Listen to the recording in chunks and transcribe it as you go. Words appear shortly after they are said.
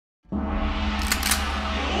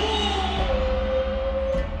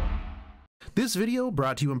This video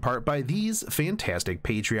brought to you in part by these fantastic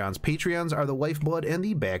Patreons. Patreons are the lifeblood and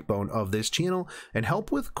the backbone of this channel and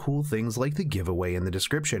help with cool things like the giveaway in the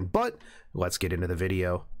description. But let's get into the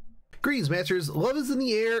video. Greetings, Masters. Love is in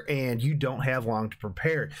the air, and you don't have long to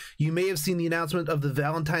prepare. You may have seen the announcement of the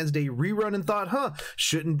Valentine's Day rerun and thought,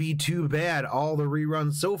 shouldn't be too bad. All the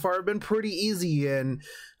reruns so far have been pretty easy and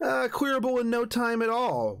clearable in no time at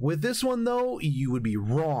all. With this one, though, you would be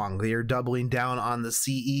wrong. They are doubling down on the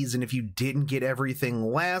CEs, and if you didn't get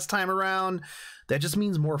everything last time around, that just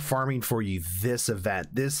means more farming for you this event.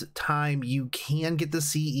 This time you can get the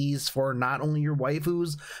CEs for not only your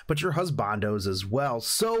waifus, but your husbandos as well.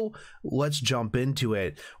 So let's jump into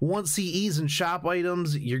it. Once CEs and shop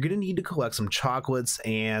items, you're going to need to collect some chocolates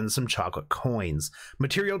and some chocolate coins.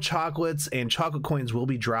 Material chocolates and chocolate coins will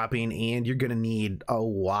be dropping, and you're going to need a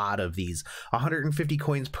lot of these. 150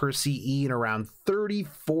 coins per CE and around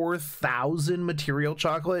 34,000 material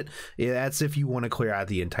chocolate. Yeah, that's if you want to clear out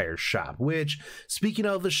the entire shop, which, speaking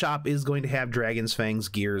of, the shop is going to have Dragon's Fangs,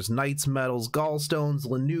 Gears, Knights Medals, Gallstones,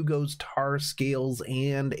 Lanugos, Tar Scales,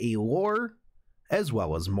 and a lore, as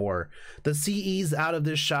well as more. The CEs out of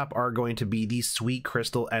this shop are going to be the Sweet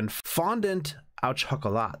Crystal and Fondant au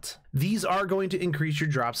Chocolat. These are going to increase your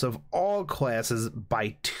drops of all classes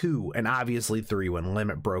by 2, and obviously 3 when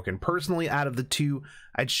limit broken. Personally, out of the 2,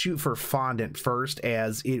 I'd shoot for Fondant first,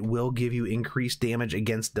 as it will give you increased damage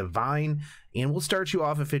against Divine and will start you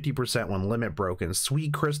off at 50% when limit broken.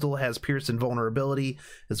 Sweet Crystal has Pierce and Vulnerability,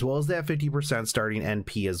 as well as that 50% starting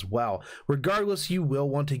NP as well. Regardless, you will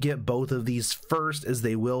want to get both of these first, as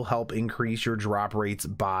they will help increase your drop rates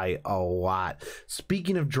by a lot.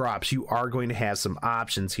 Speaking of drops, you are going to have some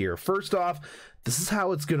options here. First off, this is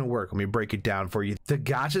how it's going to work. Let me break it down for you. The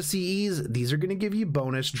Gacha CEs, these are going to give you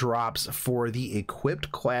bonus drops for the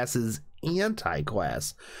equipped classes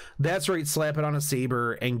anti-class. That's right, slap it on a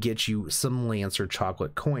saber and get you some Lancer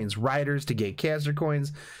chocolate coins. Riders to get caster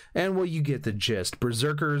coins, and well, you get the gist.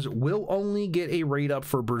 Berserkers will only get a rate up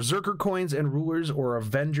for Berserker coins, and Rulers or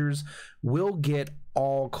Avengers will get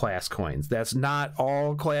all class coins. That's not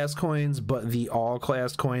all class coins, but the all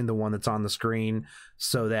class coin, the one that's on the screen,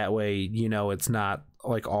 so that way you know it's not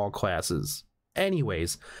like all classes.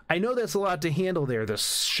 Anyways, I know that's a lot to handle there. The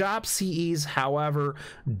shop CEs, however,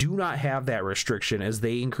 do not have that restriction, as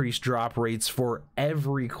they increase drop rates for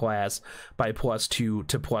every class by +2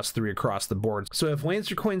 to +3 across the board. So if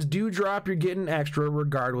Lancer coins do drop, you're getting extra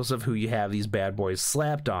regardless of who you have these bad boys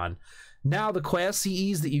slapped on. Now, the class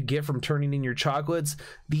CEs that you get from turning in your chocolates,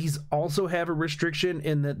 these also have a restriction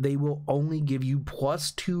in that they will only give you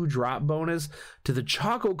 +2 drop bonus to the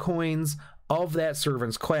chocolate coins of that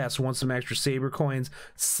servant's class. Want some extra saber coins?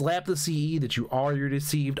 Slap the CE that you already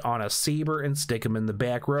received on a saber and stick them in the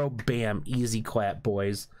back row. Bam, easy clap,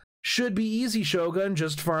 boys. Should be easy, Shogun.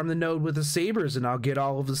 Just farm the node with the sabers and I'll get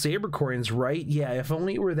all of the saber coins, right? Yeah, if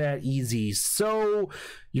only it were that easy. So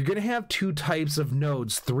you're gonna have 2 types of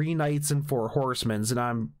nodes, 3 knights and 4 horsemen, and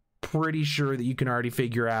I'm pretty sure that you can already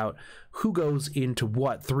figure out who goes into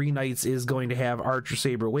what. 3 knights is going to have archer,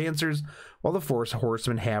 saber, lancers, while the 4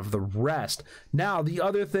 horsemen have the rest. Now, the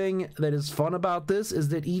other thing that is fun about this is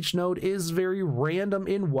that each node is very random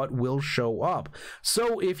in what will show up.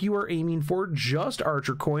 So if you are aiming for just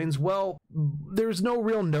archer coins, well, there's no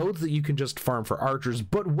real nodes that you can just farm for archers.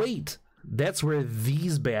 But wait, that's where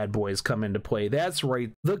these bad boys come into play. That's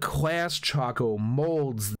right, the class Choco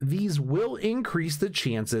molds. These will increase the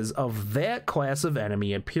chances of that class of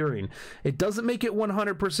enemy appearing. It doesn't make it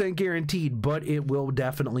 100% guaranteed, but it will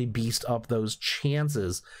definitely beast up those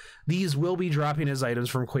chances. These will be dropping as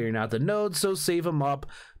items from clearing out the nodes, so save them up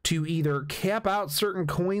to either cap out certain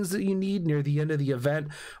coins that you need near the end of the event,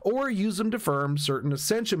 or use them to farm certain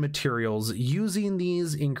ascension materials. Using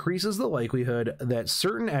these increases the likelihood that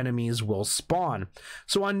certain enemies will spawn.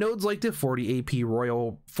 So on nodes like the 40 AP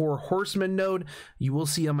Royal 4 Horsemen node, you will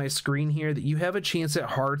see on my screen here that you have a chance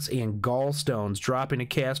at hearts and gallstones. Dropping a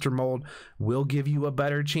caster mold will give you a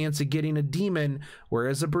better chance at getting a demon,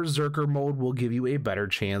 whereas a berserker mold will give you a better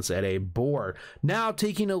chance at a boar. Now,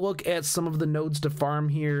 taking a look at some of the nodes to farm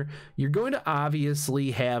here, you're going to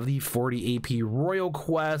obviously have the 40 AP Royal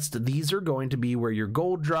Quest. These are going to be where your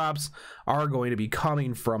gold drops are going to be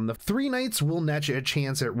coming from. The 3 Knights will net you a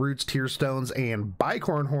chance at Roots, Tear Stones, and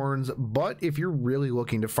Bicorn Horns, but if you're really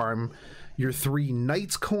looking to farm your 3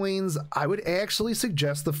 Knights coins, I would actually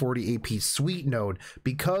suggest the 40 AP Sweet node,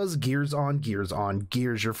 because gears on gears on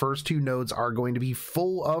gears, your first 2 nodes are going to be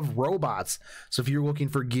full of robots. So if you're looking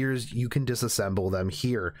for gears, you can disassemble them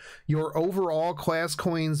here. Your overall class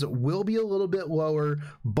coins will be a little bit lower,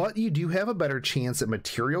 but you do have a better chance at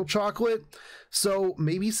material chocolate. So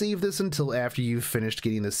maybe save this until after you've finished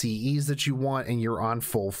getting the CEs that you want and you're on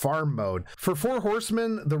full farm mode. For 4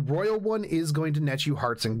 horsemen, the royal one is going to net you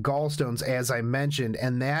hearts and gallstones, as I mentioned,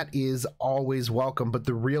 and that is always welcome. But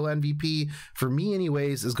the real MVP, for me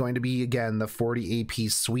anyways, is going to be, again, the 40 AP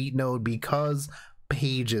Sweet node, because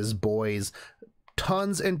pages, boys.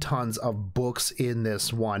 Tons and tons of books in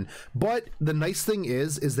this one. But the nice thing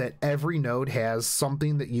is that every node has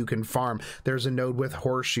something that you can farm. There's a node with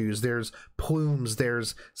horseshoes, there's plumes,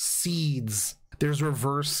 there's seeds, there's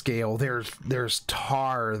reverse scale, there's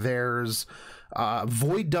tar, there's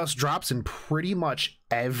void dust drops in pretty much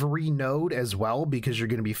every node as well, because you're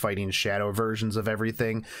going to be fighting shadow versions of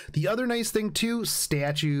everything. The other nice thing too,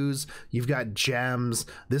 statues, you've got gems.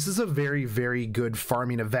 This is a very, very good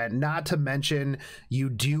farming event. Not to mention, you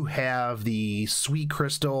do have the sweet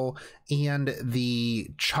crystal and the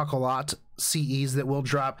chocolat CEs that will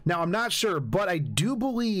drop. Now, I'm not sure, but I do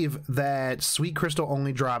believe that sweet crystal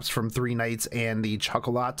only drops from 3 Knights and the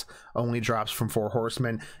chocolat only drops from 4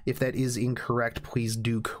 horsemen. If that is incorrect, please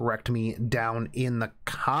do correct me down in the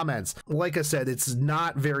comments. Like I said, it's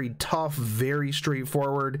not very tough, very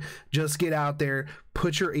straightforward. Just get out there,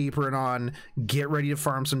 put your apron on, get ready to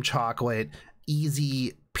farm some chocolate.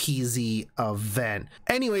 Easy peasy event.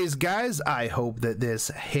 Anyways, guys, I hope that this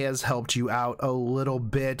has helped you out a little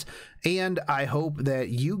bit, and I hope that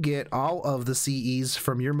you get all of the CEs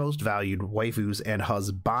from your most valued waifus and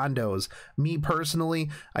husbandos. Me personally,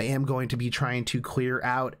 I am going to be trying to clear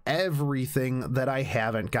out everything that I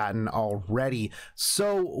haven't gotten already,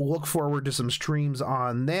 so look forward to some streams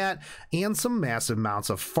on that and some massive amounts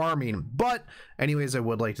of farming. But anyways, I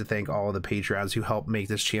would like to thank all of the Patreons who help make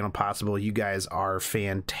this channel possible. You guys are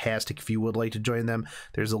fantastic. If you would like to join them,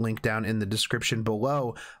 there's a link down in the description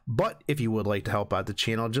below. But if you would like to help out the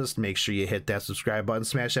channel, just make sure you hit that subscribe button,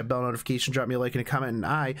 smash that bell notification, drop me a like and a comment, and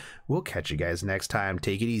I will catch you guys next time.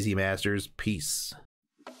 Take it easy, masters. Peace.